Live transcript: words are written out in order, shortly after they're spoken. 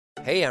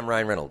Hey, I'm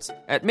Ryan Reynolds.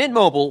 At Mint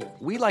Mobile,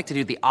 we like to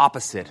do the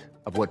opposite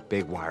of what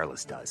Big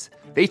Wireless does.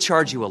 They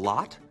charge you a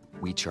lot,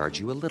 we charge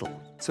you a little.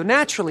 So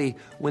naturally,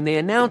 when they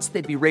announced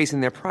they'd be raising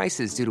their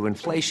prices due to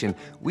inflation,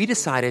 we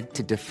decided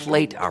to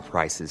deflate our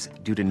prices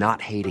due to not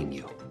hating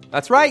you.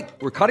 That's right.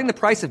 We're cutting the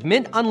price of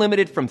Mint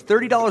Unlimited from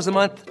 $30 a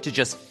month to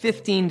just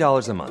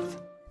 $15 a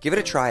month. Give it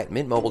a try at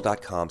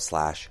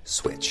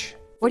mintmobile.com/switch.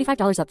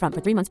 $45 up front for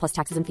 3 months plus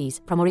taxes and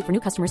fees. Promo rate for new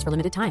customers for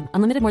limited time.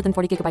 Unlimited more than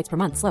 40 gigabytes per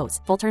month. Slows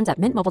full terms at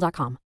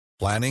mintmobile.com.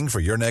 Planning for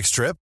your next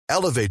trip?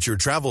 Elevate your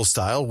travel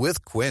style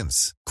with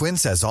Quince.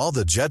 Quince has all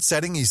the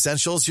jet-setting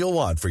essentials you'll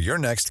want for your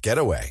next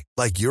getaway,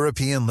 like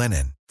European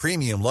linen,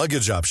 premium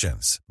luggage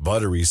options,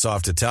 buttery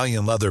soft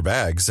Italian leather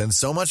bags, and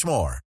so much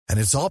more. And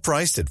it's all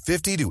priced at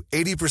 50 to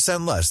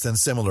 80% less than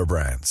similar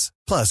brands.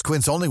 Plus,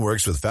 Quince only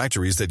works with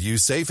factories that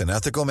use safe and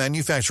ethical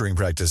manufacturing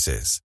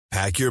practices.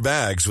 Pack your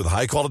bags with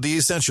high-quality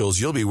essentials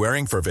you'll be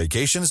wearing for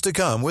vacations to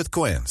come with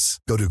Quince.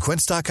 Go to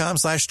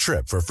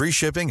quince.com/trip for free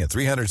shipping and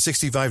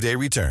 365-day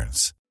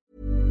returns.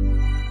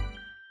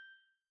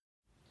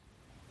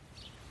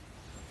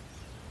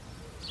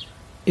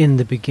 In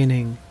the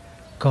beginning,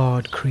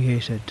 God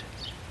created.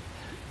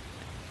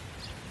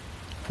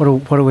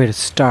 What a way to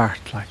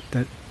start! Like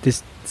that,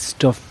 this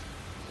stuff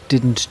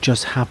didn't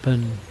just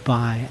happen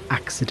by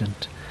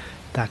accident.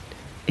 That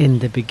in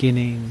the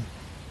beginning,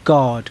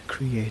 God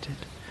created.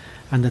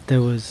 And that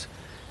there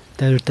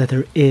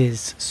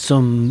is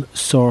some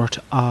sort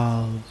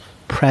of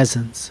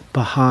presence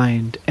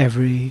behind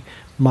every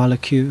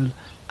molecule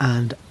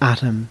and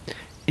atom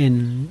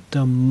in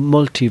the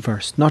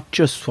multiverse, not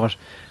just what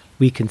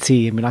we can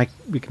see. I mean,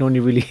 we can only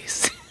really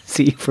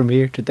see from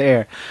here to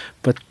there,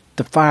 but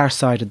the far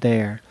side of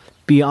there,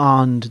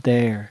 beyond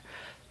there,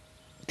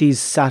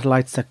 these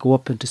satellites that go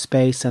up into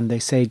space, and they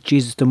say,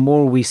 Jesus, the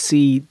more we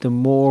see, the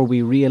more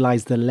we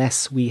realize the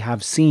less we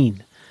have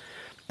seen.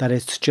 That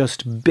it's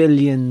just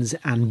billions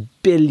and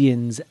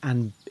billions,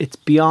 and it's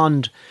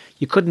beyond,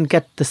 you couldn't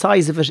get, the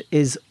size of it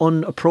is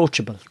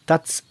unapproachable.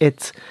 That's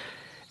it.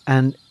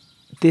 And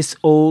this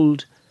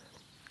old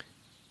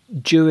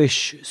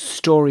Jewish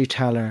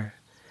storyteller,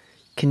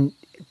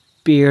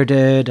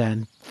 bearded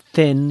and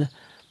thin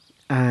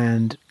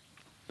and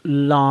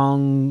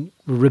long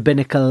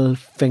rabbinical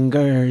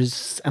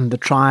fingers, and the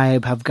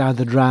tribe have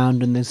gathered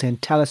round and they're saying,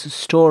 tell us a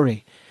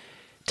story,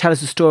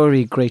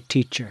 great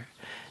teacher.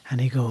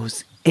 And he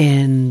goes,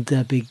 in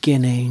the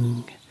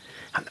beginning,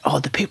 and all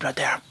the people are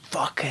there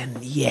fucking,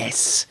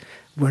 yes,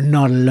 we're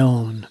not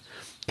alone.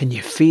 Can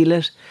you feel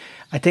it?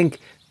 I think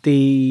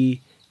the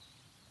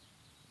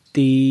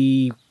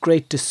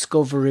great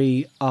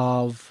discovery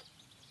of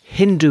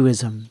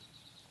Hinduism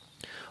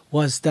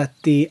was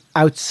that the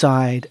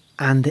outside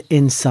and the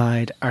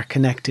inside are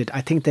connected.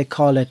 I think they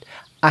call it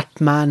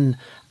Atman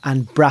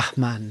and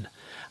Brahman,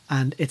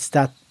 and it's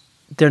that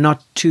they're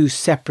not two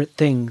separate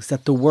things,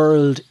 that the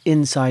world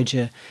inside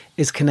you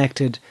is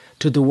connected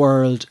to the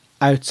world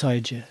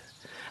outside you.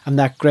 And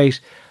that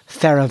great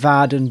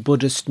Theravadan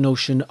Buddhist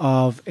notion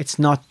of, it's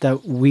not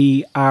that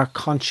we are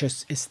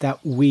conscious, it's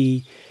that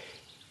we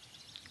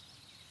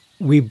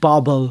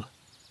bobble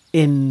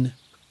in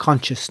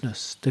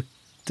consciousness.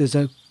 There's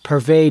a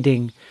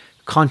pervading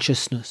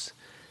consciousness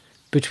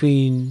but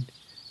in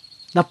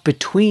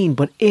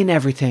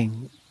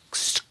everything.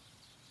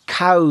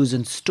 Cows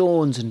and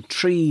stones and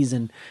trees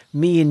and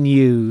me and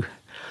you.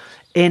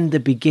 In the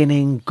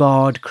beginning,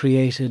 God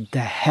created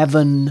the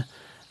heaven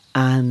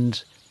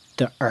and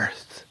the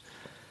earth.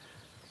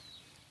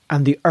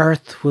 And the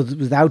earth was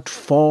without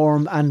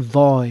form and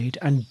void,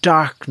 and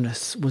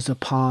darkness was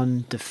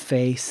upon the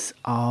face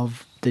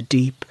of the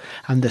deep,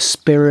 and the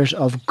Spirit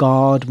of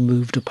God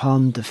moved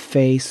upon the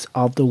face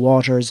of the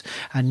waters,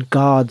 and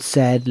God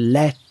said,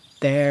 let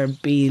there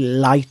be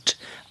light.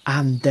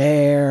 And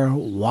there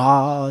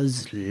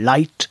was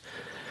light.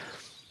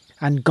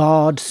 And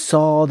God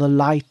saw the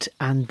light,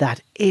 and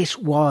that it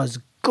was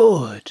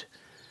good.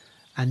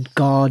 And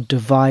God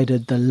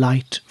divided the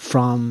light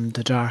from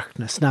the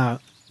darkness. Now,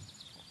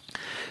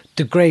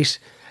 the great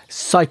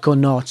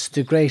psychonauts,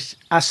 the great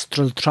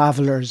astral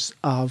travellers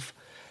of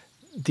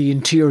the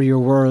interior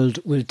world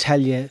will tell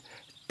you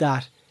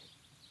that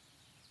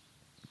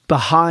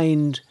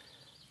behind,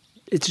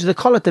 they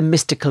call it the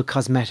mystical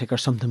cosmetic or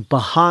something,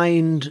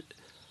 behind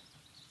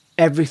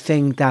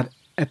everything that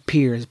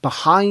appears,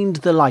 behind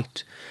the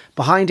light,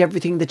 behind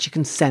everything that you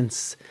can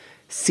sense,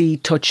 see,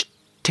 touch,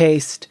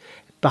 taste,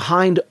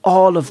 behind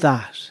all of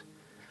that,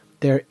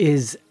 there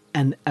is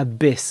an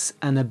abyss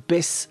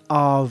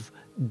of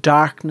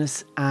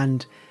darkness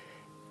and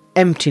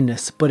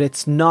emptiness, but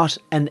it's not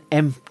an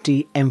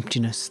empty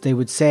emptiness. They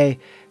would say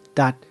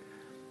that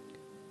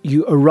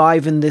you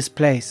arrive in this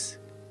place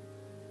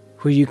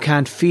where you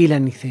can't feel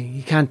anything,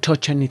 you can't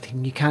touch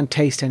anything, you can't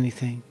taste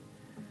anything.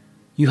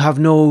 You have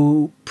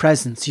no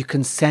presence. You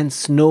can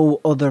sense no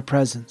other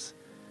presence.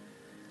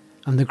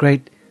 And the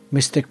great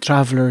mystic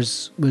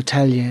travellers will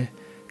tell you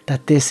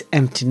that this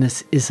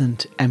emptiness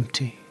isn't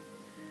empty.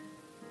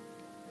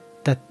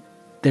 That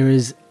there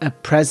is a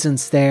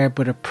presence there,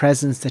 but a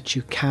presence that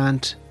you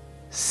can't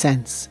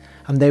sense.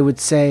 And they would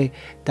say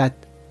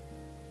that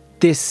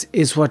this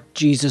is what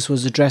Jesus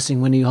was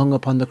addressing when he hung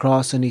upon the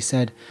cross and he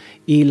said,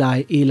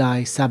 Eli,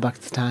 Eli,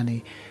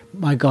 sabachthani,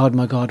 my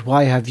God,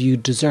 why have you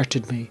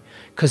deserted me?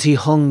 Because he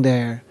hung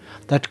there,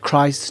 that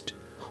Christ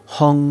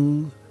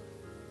hung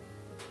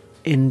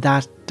in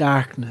that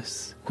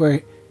darkness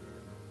where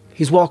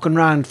he's walking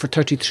around for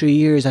 33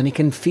 years and he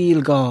can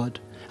feel God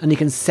and he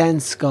can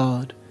sense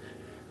God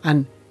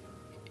and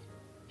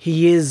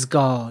he is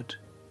God.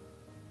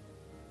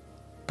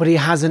 But he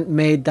hasn't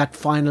made that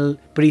final,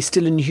 but he's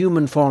still in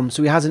human form,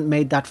 so he hasn't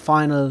made that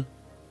final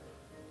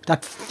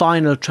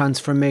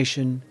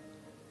transformation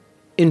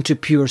into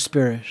pure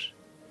spirit.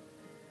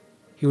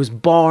 He was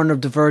born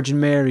of the Virgin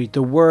Mary.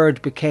 The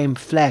Word became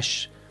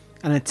flesh,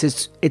 and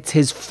it's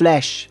his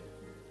flesh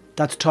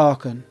that's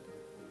talking.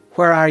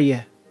 Where are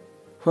you?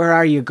 Where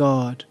are you,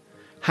 God?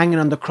 Hanging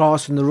on the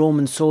cross and the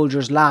Roman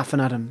soldiers laughing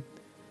at him.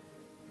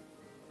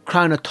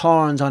 Crown of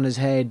thorns on his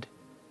head.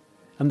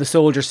 And the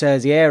soldier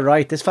says, yeah,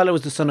 right, this fellow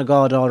was the Son of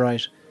God, all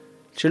right.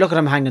 Sure, look at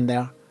him hanging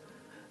there.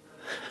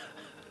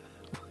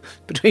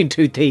 Between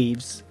two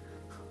thieves.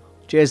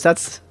 Jeez,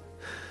 that's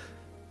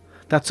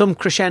some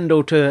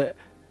crescendo to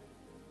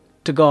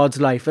God's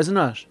life, isn't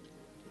it?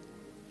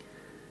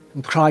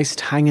 And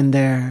Christ hanging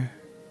there.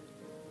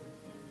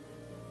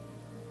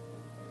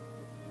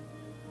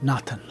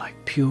 Nothing, like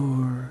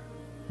pure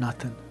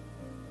nothing.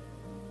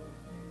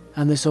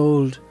 And this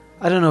old,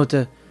 I don't know,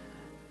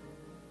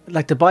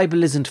 the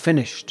Bible isn't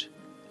finished,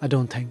 I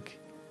don't think.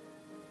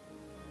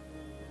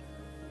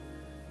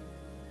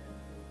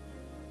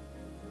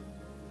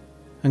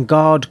 And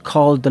God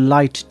called the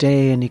light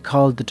day, and he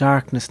called the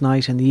darkness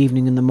night, and the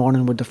evening and the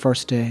morning were the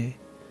first day.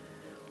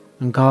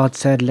 And God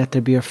said, let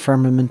there be a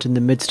firmament in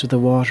the midst of the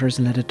waters,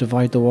 and let it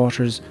divide the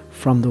waters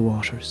from the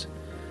waters.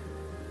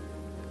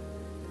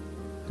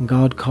 And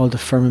God called the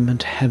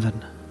firmament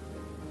heaven.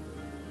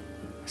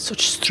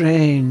 Such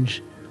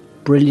strange,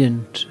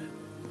 brilliant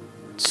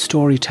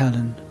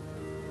storytelling.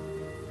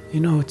 You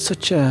know, it's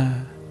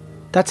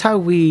that's how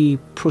we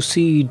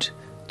proceed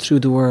through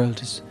the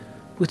world, is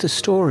with a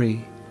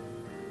story.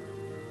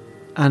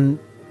 And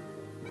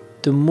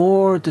the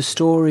more the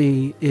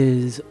story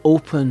is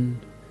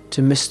open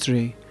to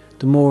mystery,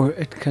 the more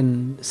it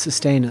can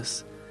sustain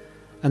us.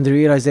 And the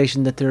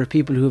realization that there are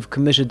people who have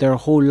committed their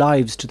whole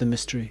lives to the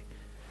mystery.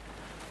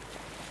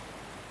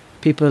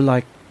 People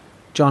like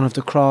John of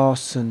the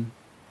Cross and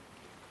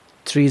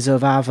Teresa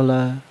of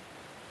Avila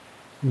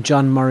and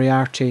John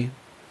Moriarty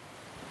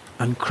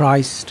and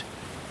Christ,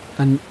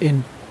 and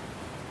in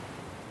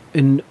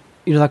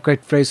you know that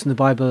great phrase from the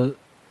Bible,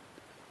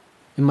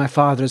 in my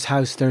Father's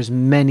house there's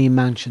many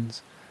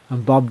mansions,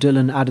 and Bob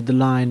Dylan added the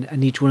line,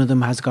 and each one of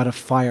them has got a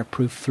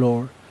fireproof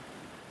floor.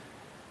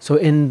 So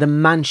in the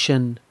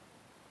mansion,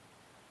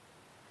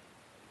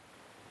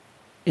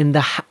 in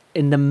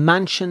the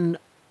mansion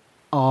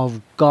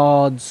of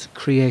God's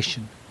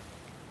creation,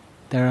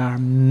 there are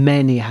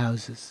many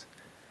houses.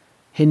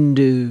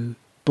 Hindu,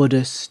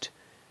 Buddhist,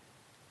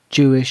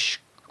 Jewish,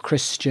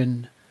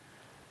 Christian.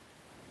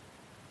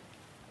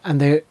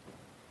 And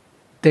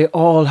they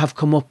all have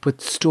come up with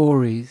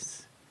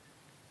stories.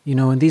 You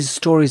know, and these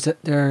stories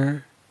that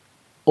they're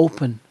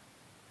open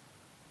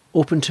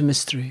to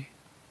mystery.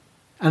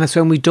 And it's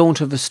when we don't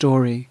have a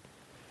story,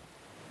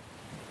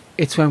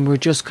 it's when we're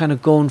just kind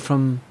of going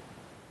from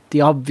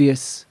the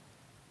obvious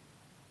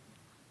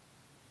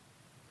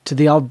to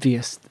the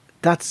obvious.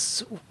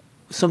 That's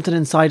something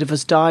inside of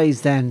us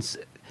dies then.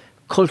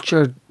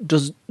 Culture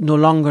no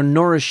longer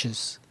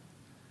nourishes.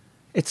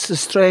 It's a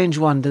strange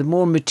one. The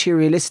more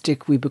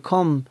materialistic we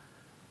become,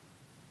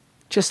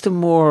 just the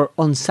more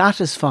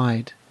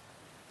unsatisfied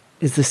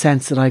is the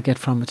sense that I get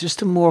from it. Just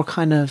the more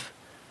kind of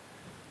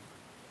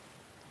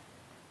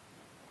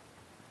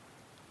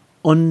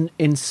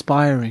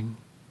uninspiring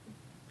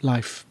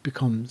life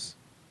becomes.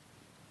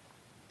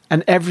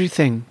 And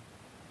everything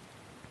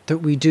that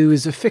we do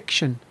is a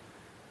fiction.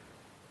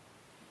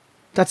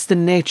 That's the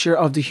nature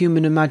of the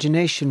human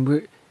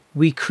imagination.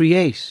 We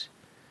create.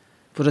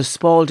 But as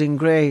Spalding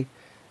Gray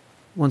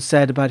once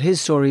said about his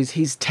stories,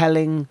 he's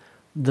telling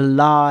the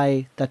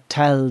lie that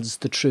tells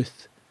the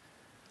truth.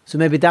 So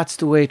maybe that's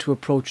the way to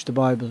approach the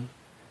Bible.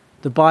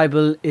 The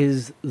Bible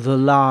is the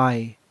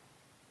lie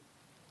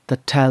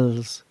that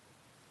tells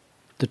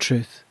the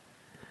truth.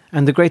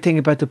 And the great thing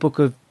about the book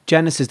of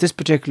Genesis, this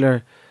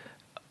particular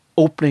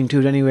opening to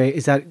it anyway,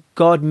 is that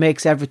God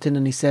makes everything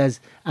and he says,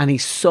 and he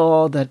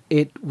saw that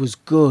it was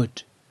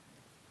good.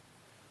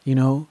 You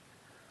know?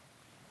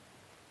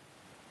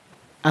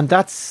 And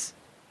that's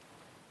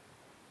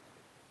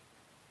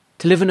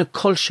to live in a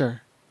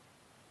culture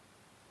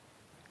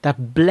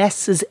that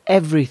blesses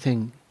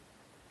everything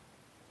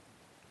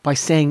by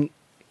saying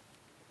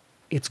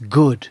it's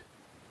good.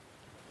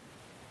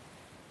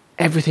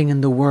 Everything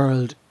in the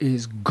world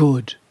is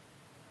good.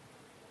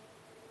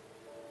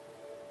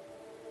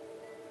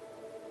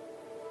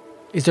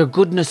 Is there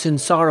goodness in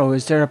sorrow?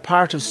 Is there a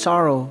part of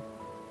sorrow?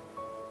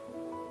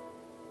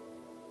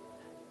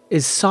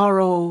 Is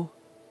sorrow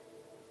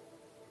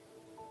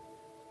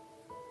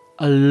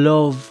a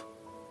love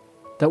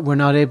that we're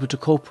not able to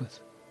cope with.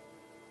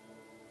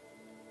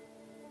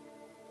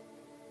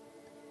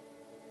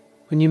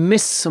 When you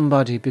miss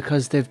somebody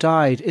because they've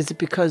died, is it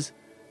because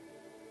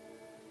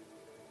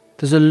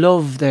there's a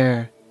love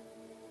there?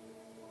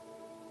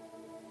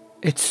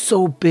 It's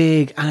so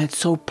big and it's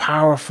so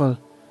powerful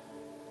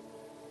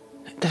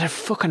that it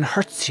fucking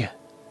hurts you.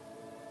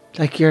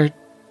 Like you're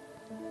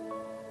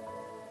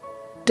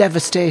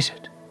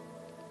devastated.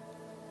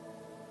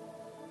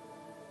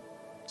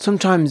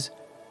 Sometimes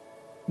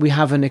we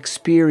have an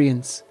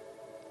experience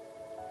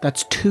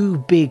that's too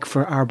big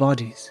for our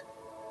bodies.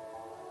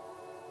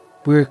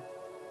 We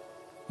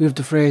have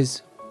the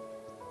phrase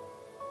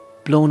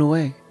blown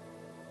away.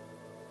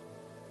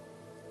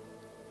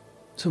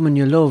 Someone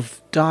you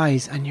love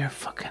dies and you're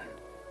fucking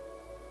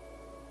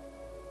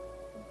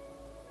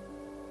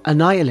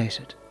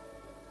annihilated.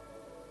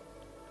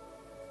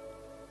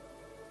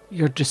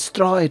 You're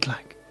destroyed,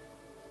 like.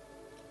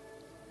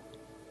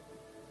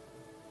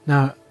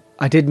 Now,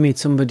 I did meet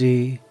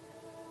somebody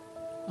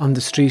on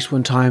the street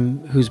one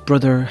time whose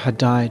brother had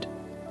died,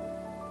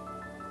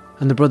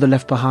 and the brother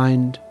left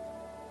behind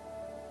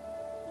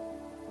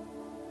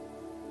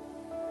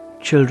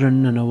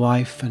children and a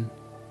wife, and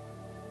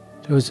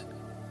there was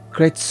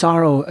great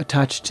sorrow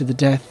attached to the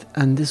death.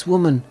 And this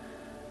woman,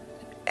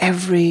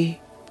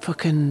 every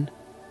fucking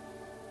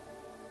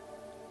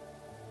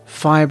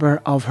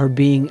fibre of her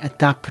being at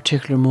that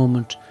particular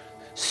moment,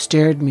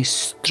 stared me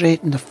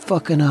straight in the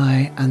fucking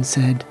eye and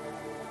said,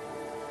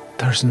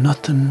 "There's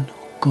nothing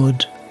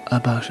good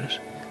about it."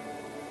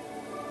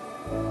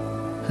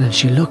 And then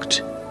she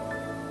looked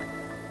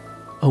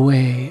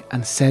away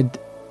and said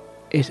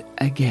it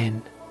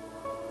again.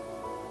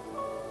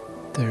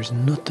 "There's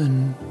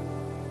nothing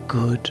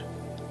good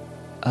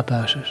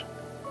about it."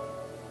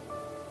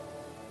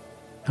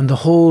 And the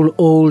whole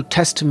Old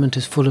Testament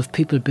is full of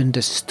people being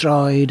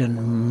destroyed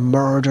and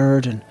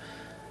murdered and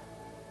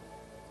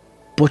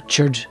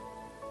butchered.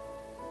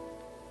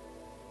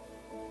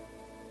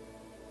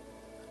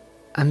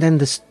 And then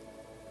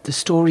the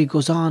story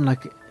goes on.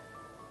 Like,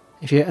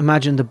 if you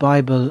imagine the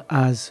Bible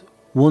as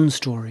one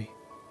story,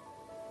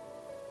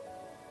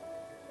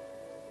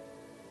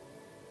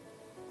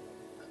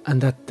 and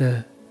that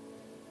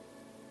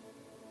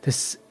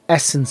this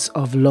essence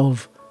of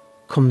love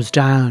comes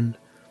down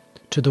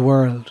to the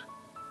world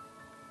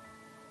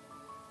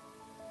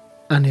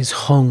and is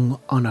hung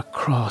on a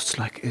cross,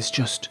 like is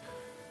just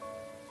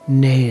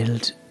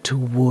nailed to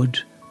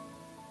wood.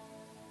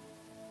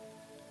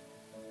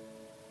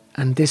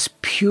 And this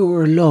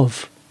pure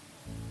love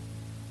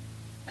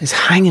is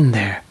hanging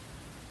there,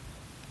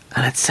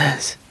 and it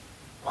says,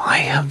 "Why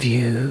have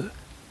you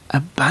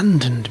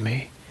abandoned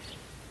me?"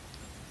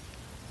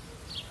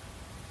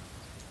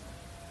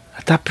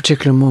 At that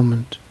particular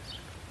moment,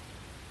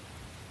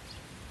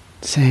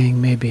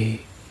 saying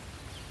maybe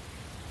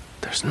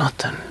there's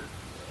nothing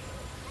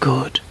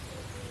good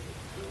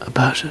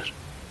about it.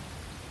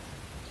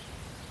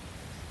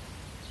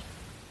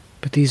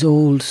 But these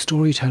old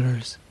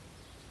storytellers,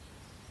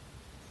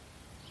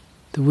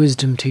 the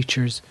wisdom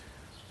teachers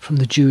from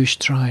the Jewish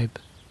tribe,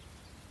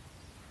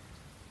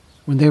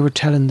 when they were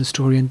telling the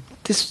story, and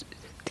these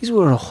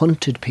were a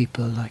hunted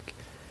people, like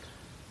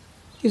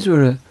these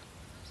were a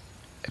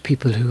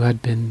people who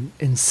had been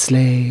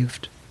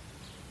enslaved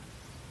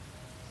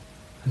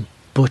and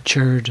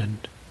butchered,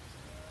 and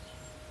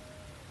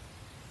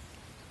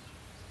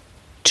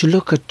to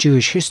look at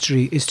Jewish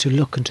history is to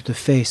look into the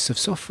face of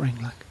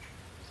suffering. Like,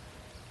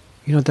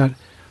 you know that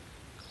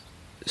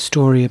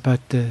story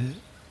about the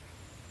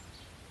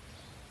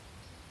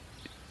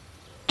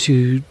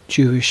two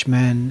Jewish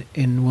men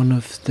in one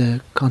of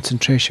the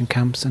concentration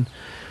camps, and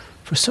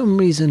for some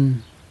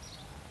reason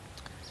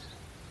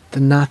the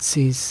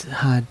Nazis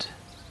had,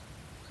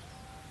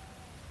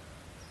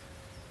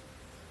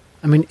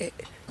 I mean,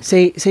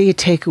 say you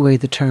take away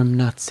the term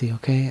Nazi,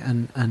 okay,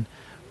 and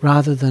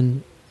rather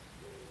than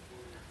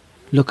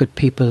look at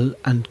people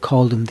and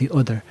call them the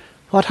other,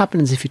 what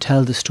happens if you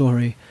tell the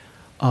story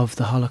of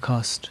the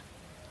Holocaust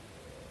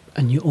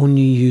and you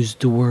only use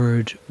the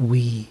word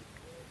we,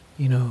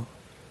 you know?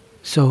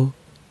 So,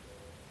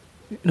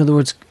 in other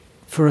words,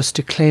 for us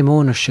to claim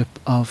ownership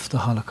of the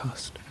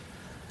Holocaust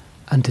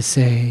and to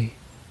say,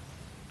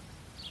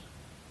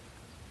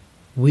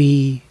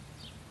 we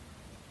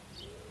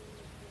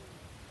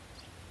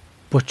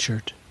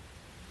butchered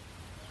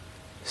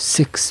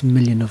 6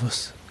 million of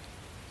us.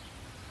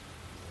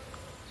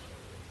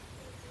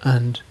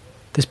 And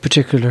this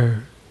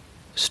particular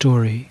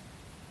story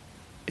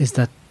is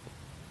that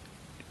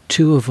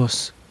two of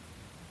us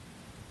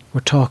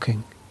were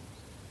talking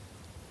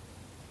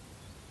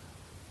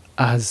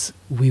as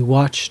we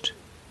watched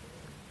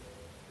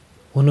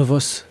one of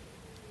us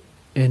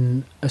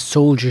in a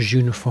soldier's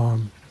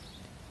uniform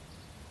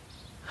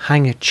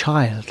hang a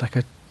child,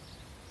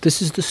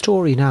 this is the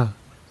story now.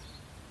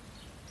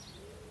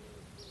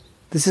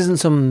 This isn't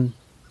some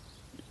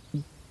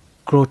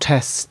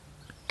grotesque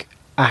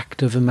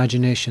act of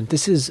imagination.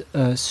 This is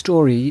a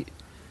story.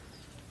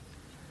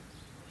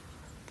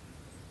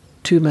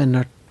 Two men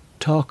are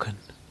talking,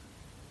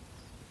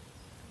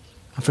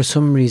 And for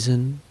some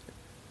reason,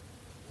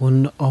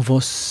 one of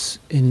us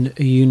in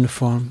a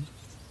uniform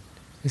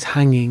is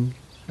hanging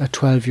a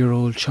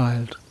 12-year-old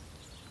child.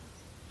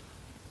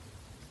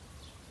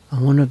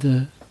 And one of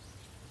the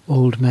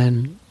old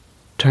men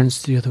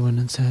turns to the other one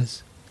and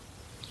says,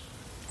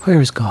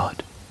 "Where is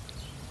God?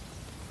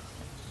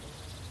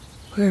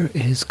 Where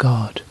is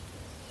God?"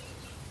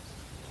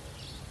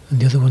 And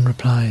the other one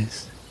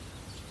replies,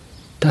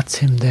 "That's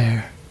him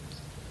there,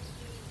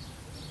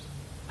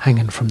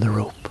 hanging from the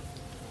rope."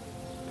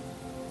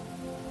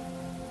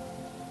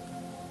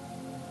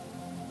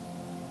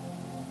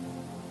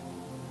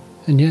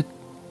 And yet,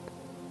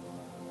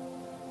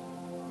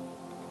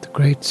 the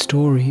great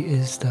story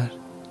is that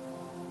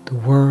the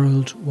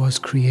world was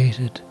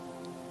created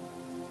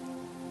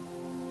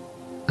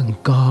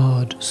and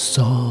God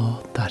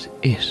saw that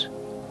it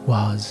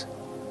was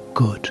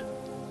good.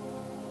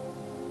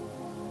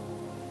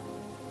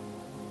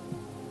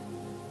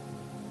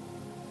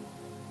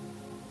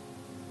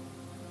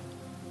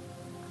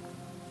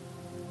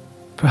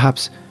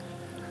 Perhaps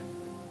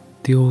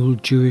the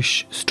old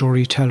Jewish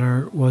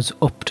storyteller was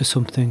up to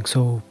something,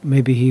 so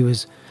maybe he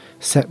was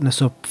setting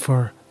us up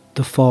for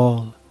the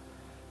fall,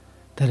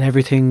 that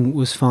everything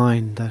was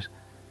fine, that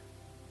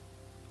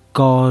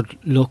God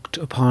looked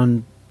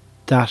upon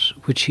that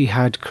which he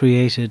had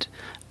created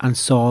and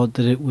saw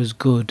that it was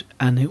good,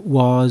 and it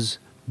was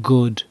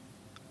good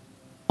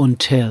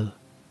until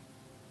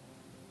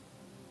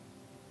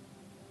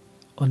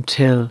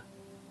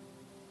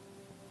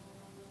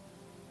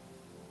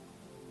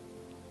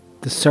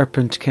the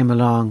serpent came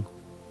along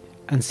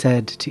and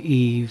said to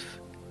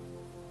Eve,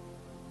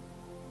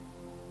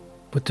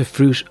 "But the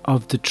fruit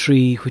of the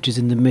tree which is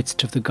in the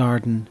midst of the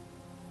garden,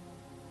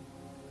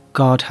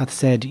 God hath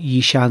said,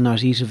 Ye shall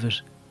not eat of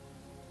it,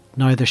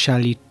 neither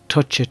shall ye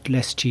touch it,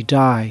 lest ye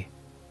die.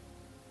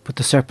 But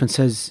the serpent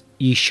says,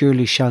 Ye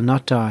surely shall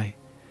not die,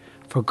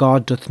 for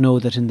God doth know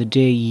that in the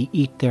day ye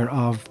eat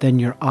thereof, then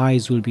your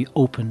eyes will be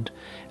opened,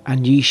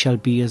 and ye shall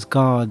be as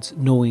gods,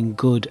 knowing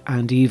good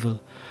and evil."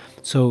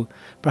 So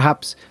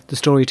perhaps the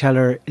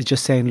storyteller is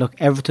just saying, look,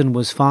 everything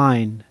was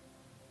fine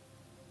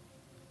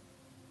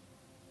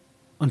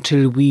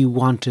until we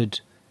wanted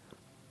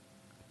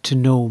to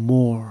know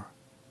more.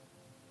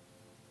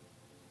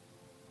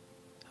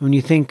 When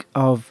you think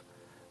of,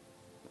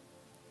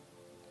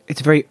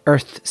 it's a very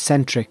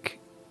earth-centric,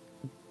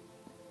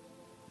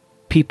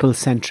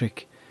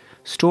 people-centric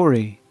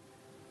story.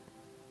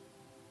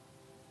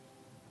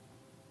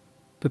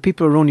 But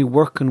people are only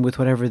working with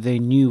whatever they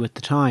knew at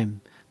the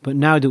time. But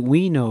now that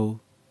we know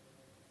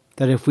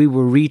that if we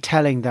were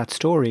retelling that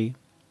story,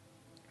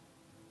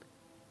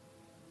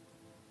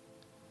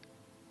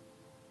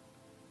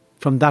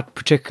 from that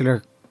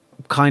particular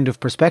kind of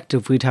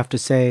perspective, we'd have to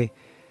say,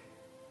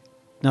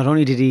 not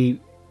only did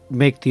he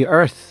make the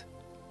earth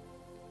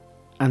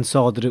and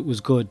saw that it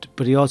was good,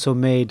 but he also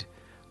made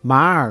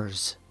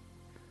Mars.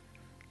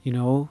 You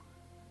know,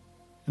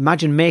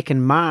 imagine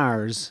making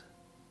Mars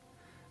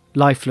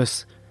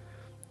lifeless,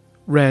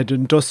 red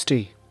and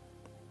dusty,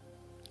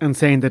 and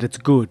saying that it's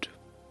good.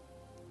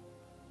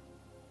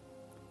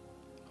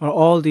 Or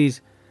all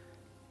these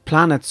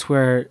planets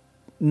where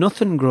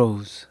nothing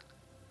grows,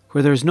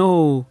 where there's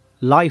no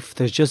life,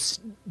 there's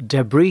just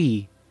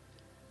debris,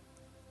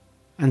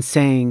 and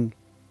saying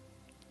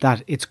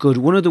that it's good.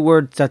 One of the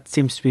words that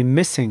seems to be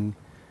missing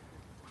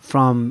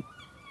from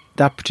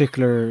that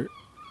particular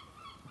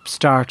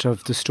start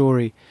of the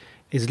story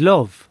is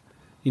love.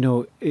 You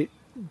know,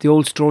 the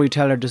old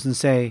storyteller doesn't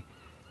say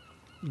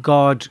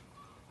God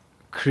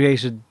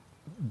created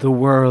the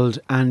world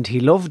and he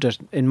loved it.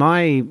 In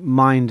my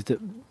mind, the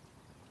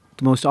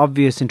most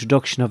obvious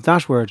introduction of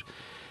that word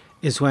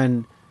is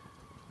when,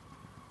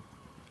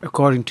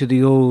 according to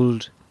the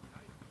old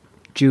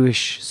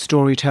Jewish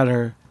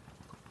storyteller,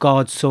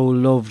 God so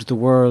loved the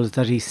world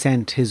that he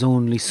sent his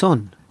only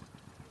son.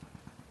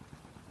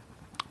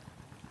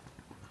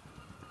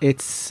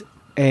 It's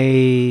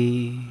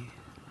a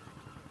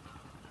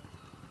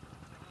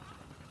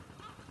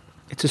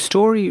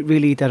story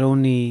really that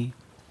only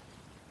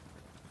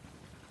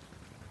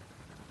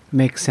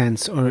makes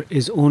sense or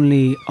is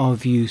only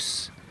of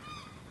use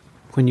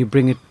when you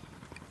bring it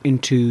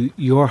into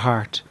your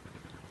heart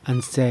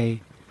and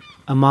say,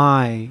 am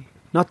I,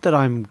 not that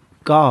I'm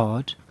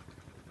God,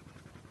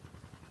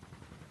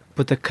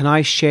 but that can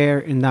I share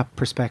in that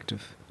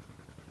perspective?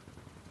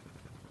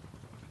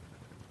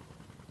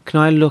 Can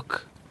I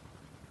look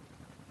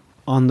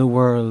on the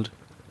world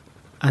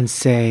and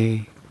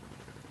say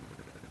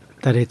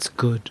that it's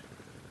good?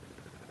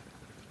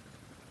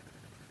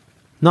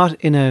 Not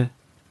in a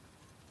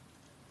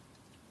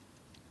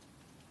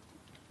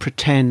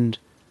pretend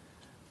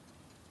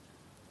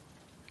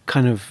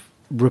kind of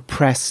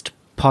repressed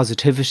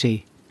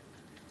positivity,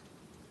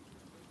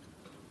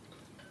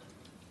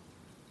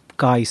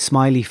 guy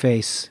smiley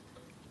face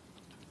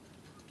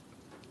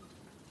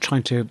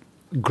trying to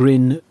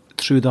grin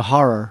through the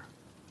horror,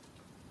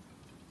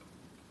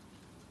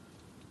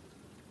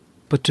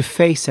 but to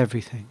face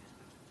everything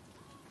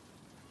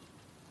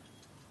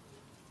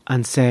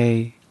and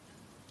say,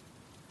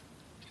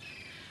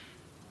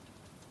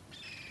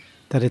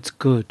 that it's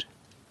good.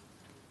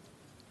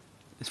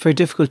 It's very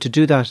difficult to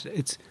do that.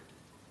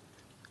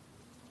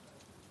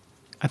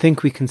 I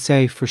think we can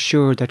say for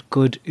sure that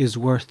good is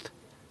worth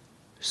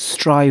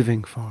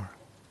striving for.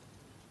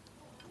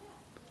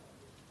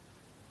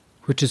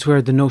 Which is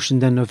where the notion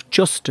then of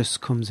justice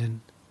comes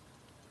in.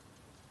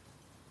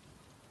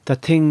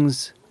 That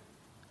things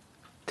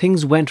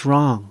went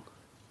wrong.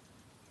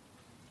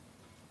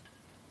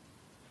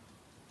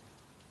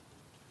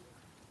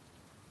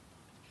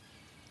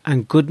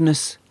 And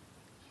goodness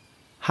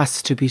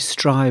has to be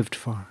strived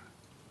for.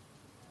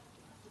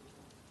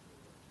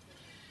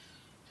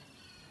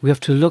 We have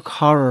to look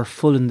horror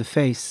full in the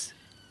face.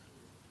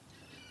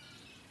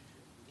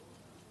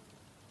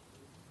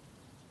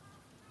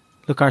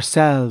 Look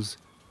ourselves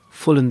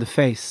full in the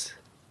face.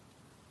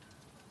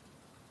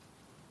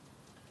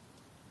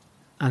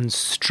 And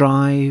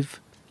strive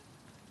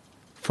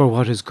for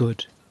what is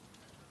good.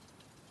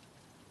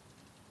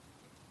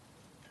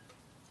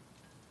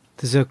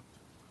 There's a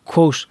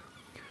quote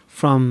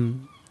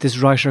from this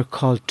writer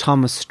called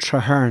Thomas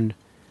Traherne,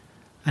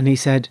 and he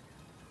said,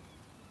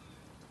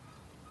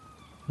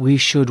 "We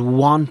should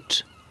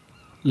want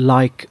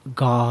like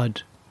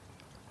God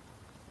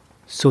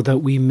so that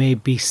we may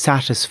be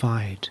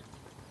satisfied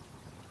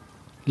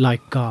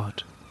like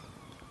God."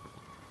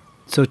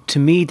 So to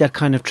me that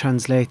kind of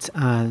translates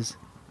as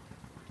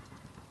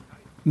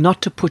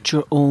not to put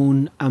your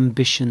own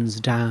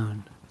ambitions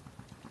down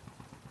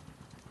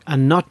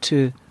and not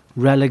to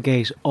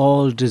relegate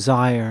all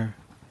desire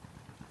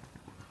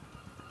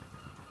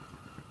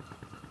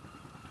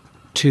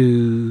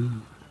to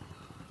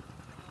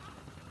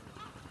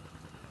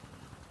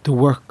the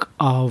work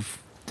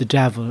of the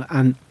devil.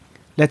 And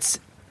let's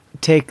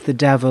take the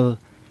devil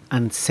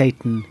and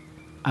Satan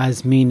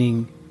as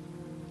meaning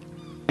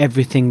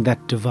everything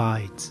that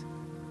divides.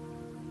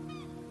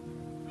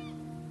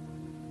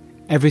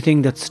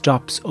 Everything that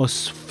stops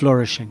us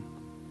flourishing.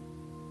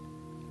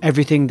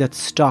 Everything that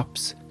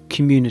stops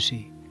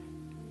community.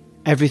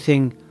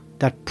 Everything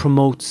that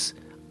promotes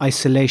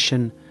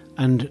isolation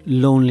and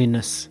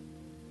loneliness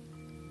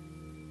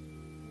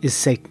is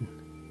Satan.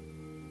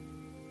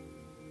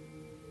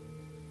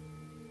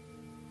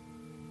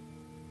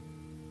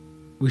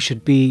 We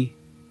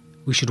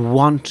should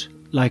want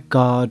like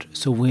God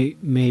so we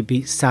may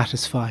be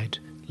satisfied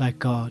like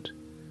God.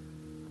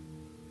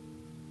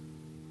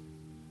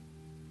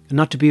 And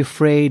not to be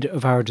afraid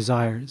of our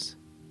desires.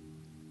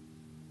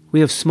 We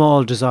have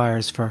small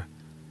desires for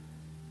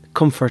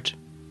comfort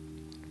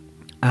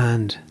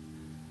and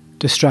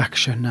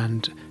distraction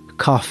and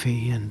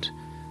coffee and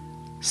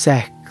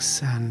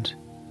sex and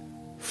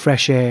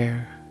fresh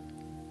air.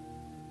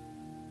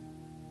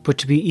 But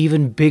to be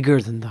even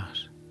bigger than that,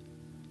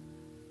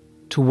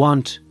 to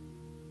want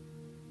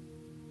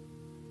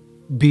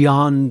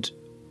beyond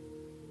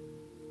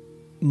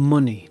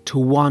money, to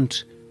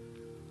want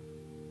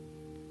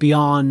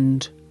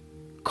beyond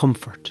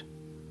comfort,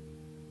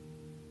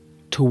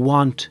 to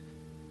want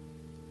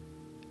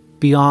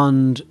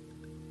beyond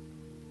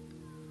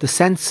the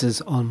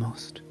senses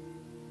almost,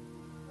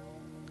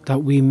 that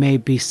we may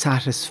be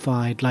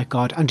satisfied like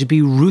God, and to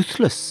be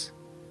ruthless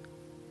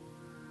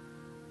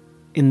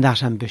in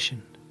that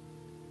ambition.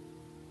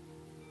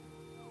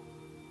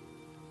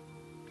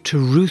 To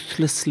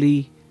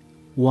ruthlessly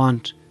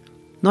want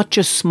not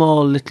just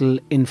small little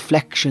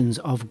inflections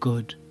of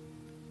good,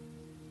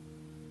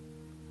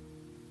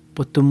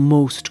 but the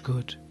most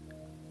good,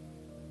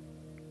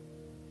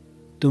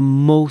 the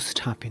most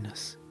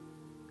happiness,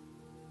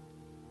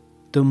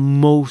 the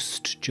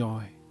most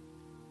joy.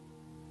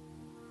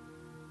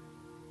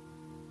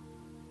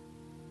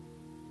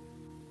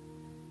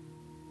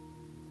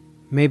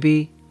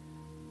 Maybe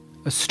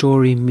a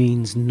story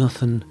means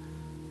nothing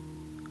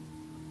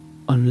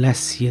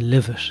unless you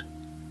live it.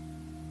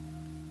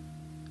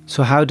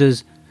 So how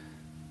does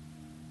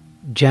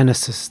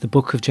Genesis, the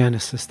book of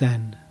Genesis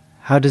then,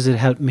 how does it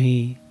help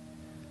me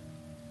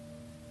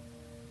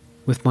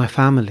with my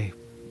family,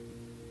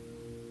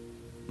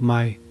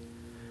 my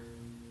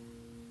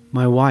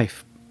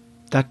wife,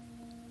 that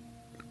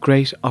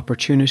great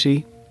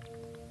opportunity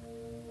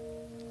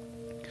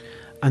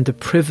and the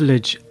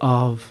privilege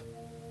of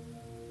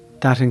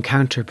that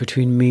encounter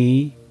between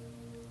me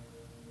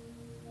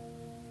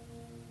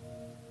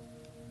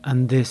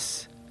and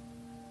this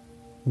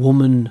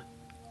woman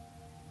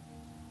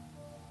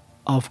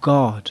of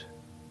God?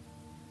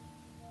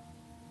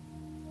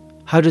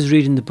 How does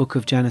reading the book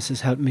of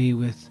Genesis help me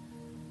with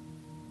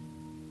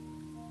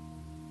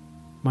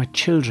my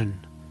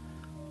children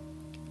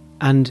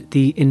and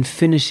the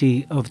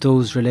infinity of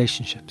those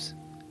relationships?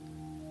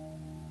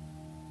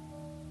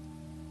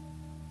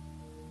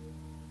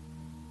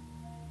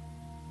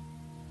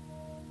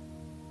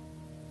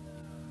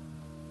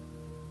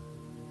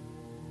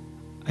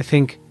 I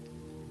think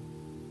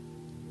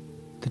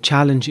the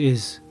challenge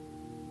is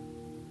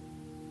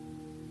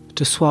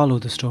to swallow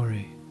the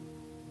story.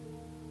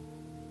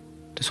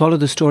 To swallow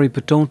the story,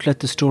 but don't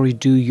let the story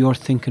do your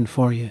thinking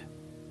for you.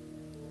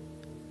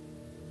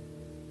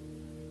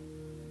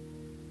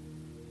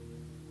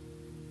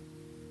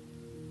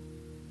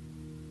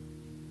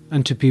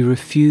 and to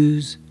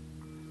refuse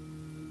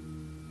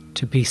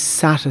to be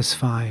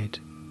satisfied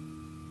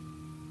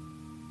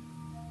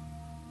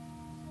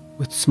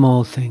with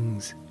small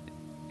things,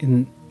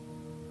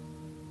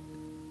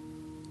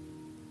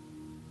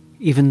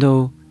 even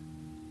though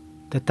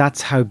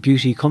that's how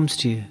beauty comes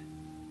to you.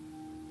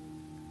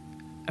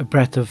 A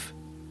breath of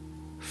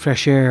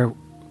fresh air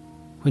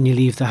when you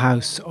leave the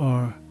house,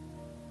 or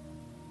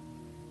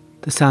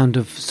the sound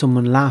of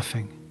someone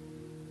laughing.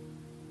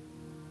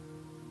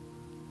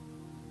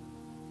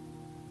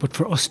 But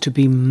for us to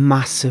be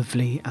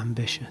massively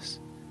ambitious,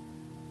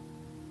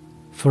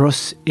 for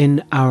us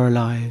in our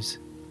lives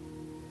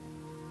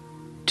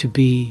to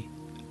be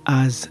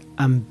as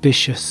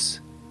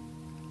ambitious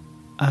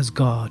as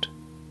God,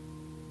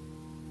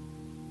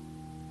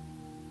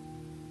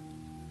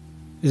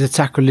 is it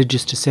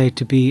sacrilegious to say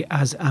to be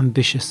as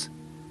ambitious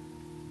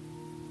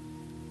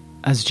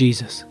as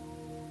Jesus,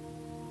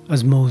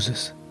 as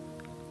Moses,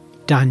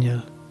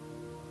 Daniel?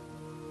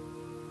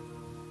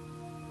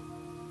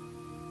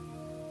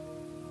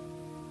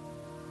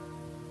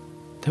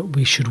 That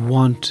we should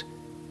want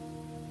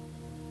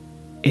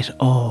it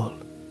all.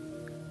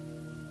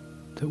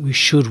 That we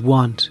should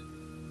want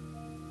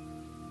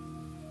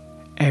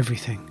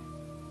everything.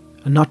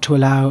 And not to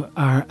allow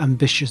our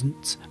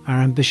ambitions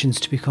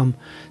to become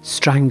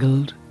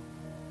strangled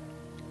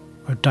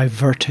or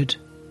diverted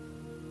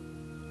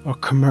or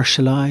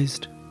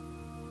commercialized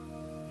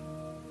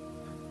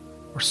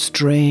or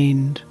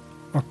strained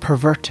or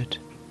perverted.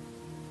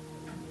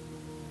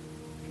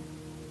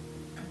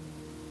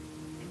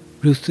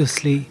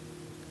 Ruthlessly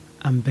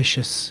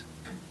ambitious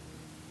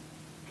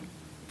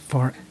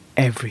for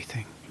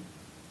everything.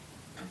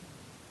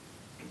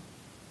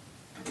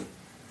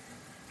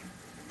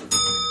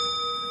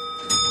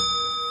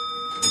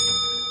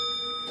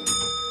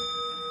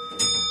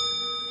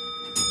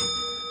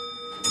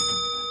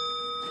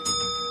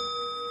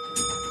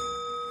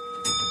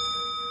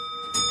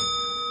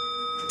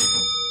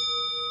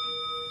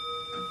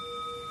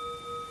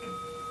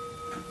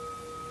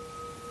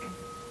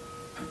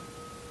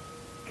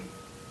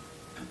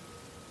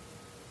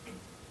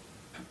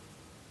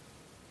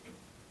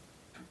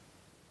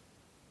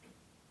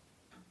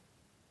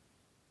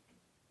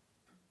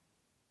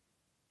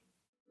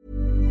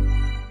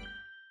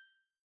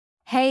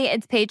 Hey,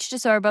 it's Paige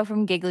DeSorbo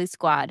from Giggly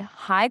Squad.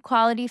 High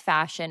quality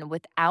fashion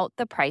without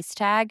the price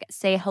tag.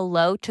 Say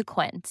hello to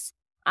Quince.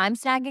 I'm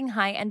snagging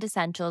high-end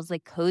essentials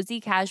like cozy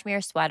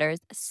cashmere sweaters,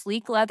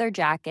 sleek leather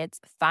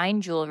jackets,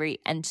 fine jewelry,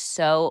 and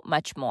so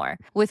much more.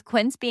 With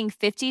Quince being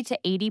 50 to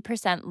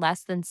 80%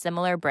 less than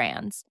similar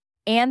brands.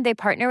 And they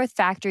partner with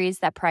factories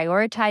that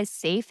prioritize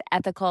safe,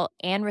 ethical,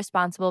 and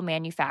responsible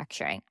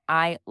manufacturing.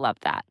 I love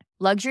that.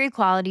 Luxury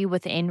quality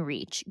within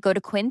reach. Go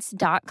to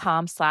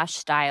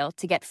quince.com/style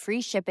to get free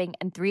shipping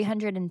and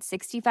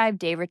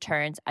 365-day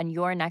returns on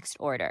your next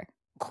order.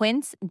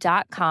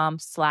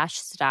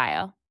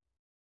 Quince.com/style.